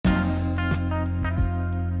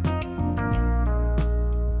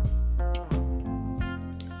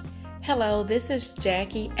Hello, this is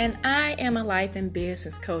Jackie, and I am a life and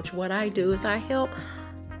business coach. What I do is I help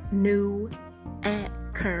new and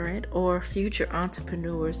current or future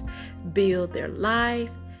entrepreneurs build their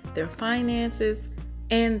life, their finances,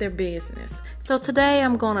 and their business. So today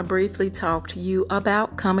I'm going to briefly talk to you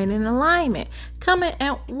about coming in alignment.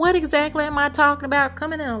 And what exactly am I talking about?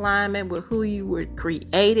 Coming in alignment with who you were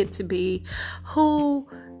created to be, who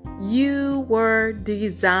you were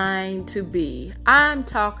designed to be. I'm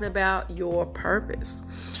talking about your purpose.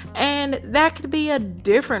 And that could be a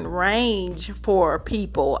different range for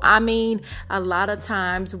people. I mean, a lot of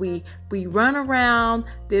times we run around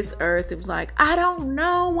this earth. It's like, I don't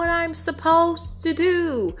know what I'm supposed to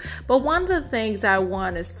do. But one of the things I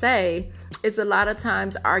want to say is a lot of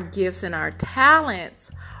times our gifts and our talents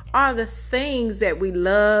are the things that we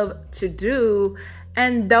love to do.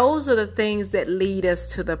 And those are the things that lead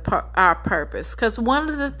us to our purpose. Because one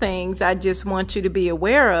of the things I just want you to be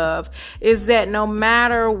aware of is that no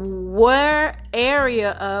matter what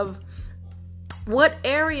area of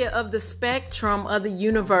the spectrum of the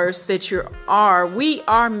universe that you are, we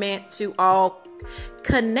are meant to all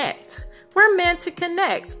connect. We're meant to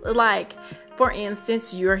connect. Like, for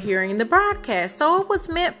instance, you're hearing the broadcast. So it was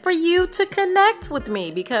meant for you to connect with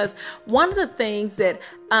me, because one of the things that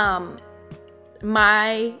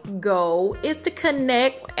my goal is to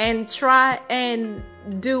connect and try and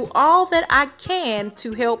do all that I can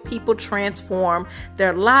to help people transform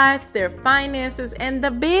their life, their finances, and the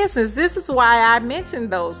business. This is why I mentioned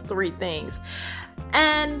those three things.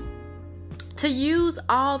 And to use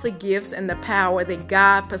all the gifts and the power that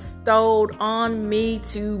God bestowed on me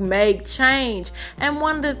to make change. And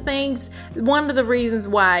one of the reasons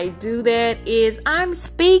why I do that is I'm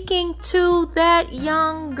speaking to that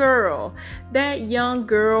young girl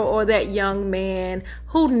or that young man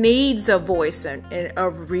who needs a voice and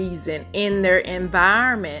a reason in their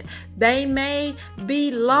environment. They may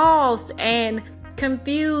be lost and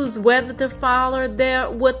confused whether to follow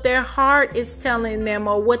what their heart is telling them,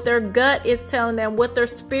 or what their gut is telling them, what their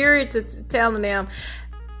spirit is telling them,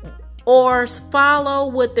 or follow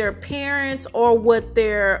what their parents or what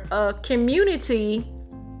their community,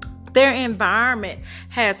 their environment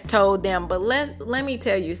has told them. But let me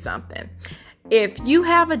tell you something. If you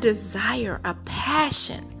have a desire, a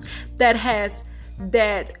passion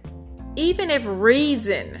that even if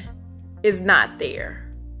reason is not there,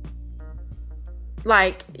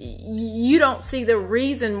 like you don't see the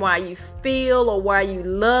reason why you feel or why you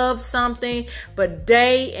love something, but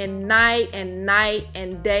day and night and night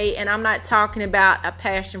and day, and I'm not talking about a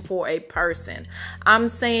passion for a person. I'm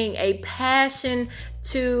saying a passion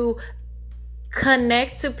to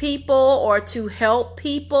connect to people or to help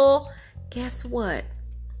people. Guess what?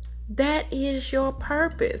 That is your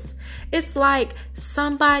purpose. It's like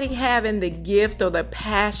somebody having the gift or the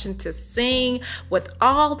passion to sing with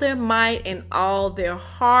all their might and all their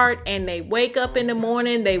heart, and they wake up in the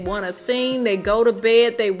morning, they want to sing, they go to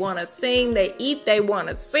bed, they want to sing, they eat, they want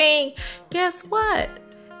to sing. Guess what?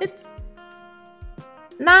 It's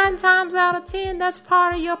 9 times out of 10, that's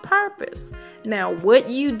part of your purpose. Now, what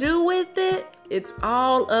you do with it, it's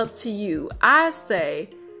all up to you. I say,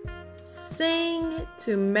 sing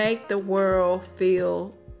to make the world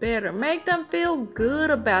feel better. Make them feel good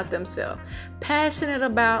about themselves. Passionate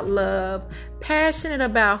about love. Passionate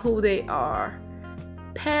about who they are.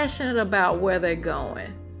 Passionate about where they're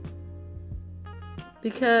going.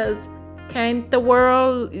 Because can the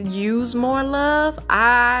world use more love?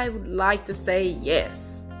 I would like to say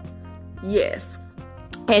yes. Yes.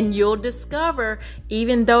 And you'll discover,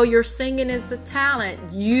 even though your singing is a talent,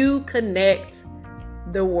 you connect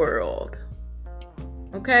the world.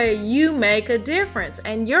 Okay, you make a difference,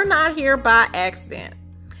 and you're not here by accident.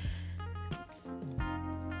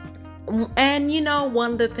 And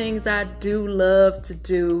one of the things I do love to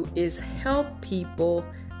do is help people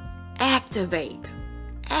activate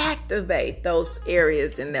those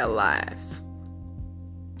areas in their lives.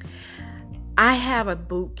 I have a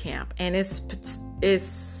boot camp, and it's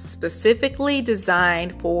specifically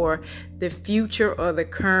designed for the future or the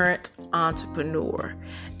current entrepreneur,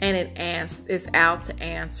 and it's out to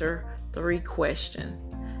answer 3 questions,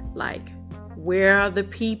 like where are the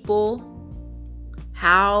people,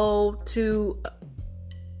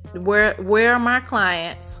 where are my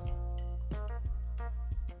clients,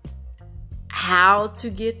 how to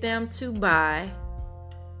get them to buy,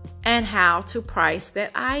 and how to price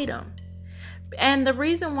that item. And the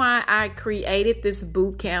reason why I created this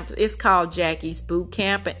boot camp, it's called Jackie's Boot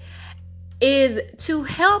Camp, is to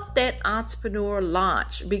help that entrepreneur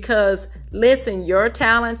launch. Because listen, your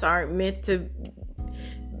talents aren't meant to,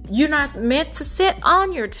 you're not meant to sit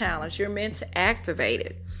on your talents. You're meant to activate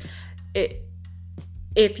it.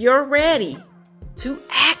 if you're ready to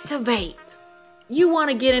activate, you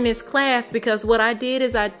want to get in this class, because what I did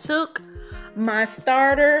is I took my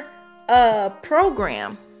starter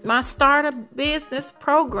program, my starter business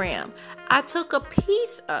program. I took a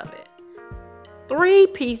piece of it, 3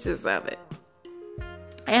 pieces of it.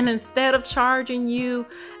 And instead of charging you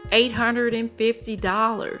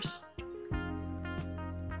 $850,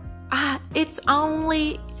 it's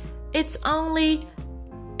only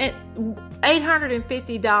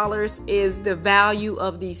 $850 is the value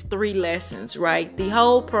of these 3 lessons, right? The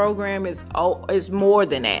whole program is more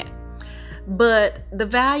than that. But the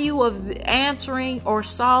value of answering or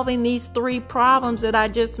solving these 3 problems that I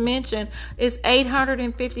just mentioned is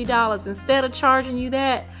 $850. Instead of charging you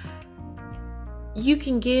that, you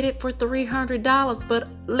can get it for $300. But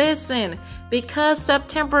listen, because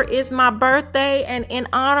September is my birthday, and in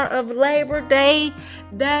honor of Labor Day,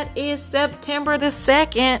 that is September the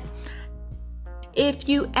 2nd. If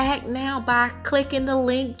you act now by clicking the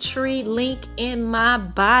Linktree link in my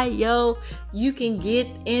bio, you can get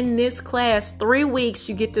in this class. 3 weeks,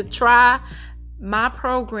 you get to try my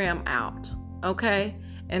program out, okay?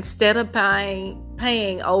 Instead of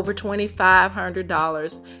paying over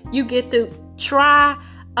 $2,500, you get to try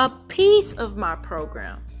a piece of my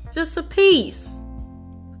program, just a piece.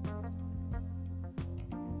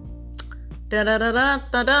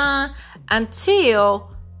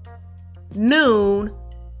 Until noon,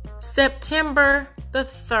 September the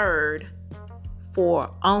 3rd, for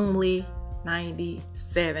only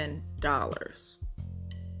 $97.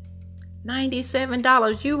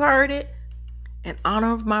 $97. You heard it. In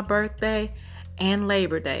honor of my birthday and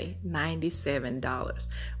Labor Day, $97.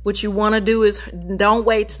 What you want to do is don't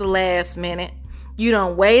wait to the last minute. You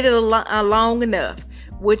don't wait long enough.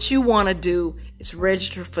 What you want to do is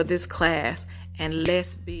register for this class, and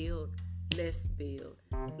let's build.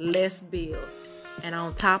 And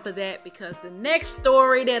on top of that, because the next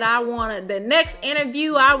story that the next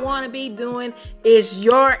interview I want to be doing is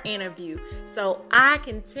your interview, so I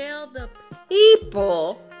can tell the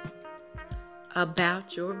people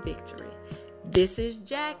about your victory. This is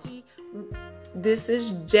Jackie. This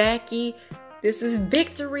is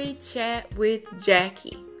Victory Chat with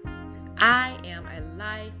Jackie. I am a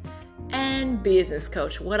life and business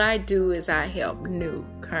coach. What I do is I help new,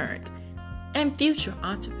 current, and future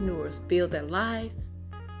entrepreneurs build their life,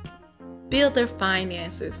 build their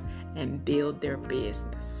finances, and build their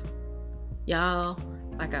business. Y'all,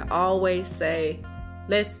 like I always say,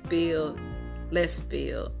 let's build.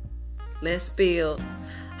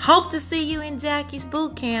 Hope to see you in Jackie's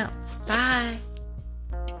boot camp. Bye.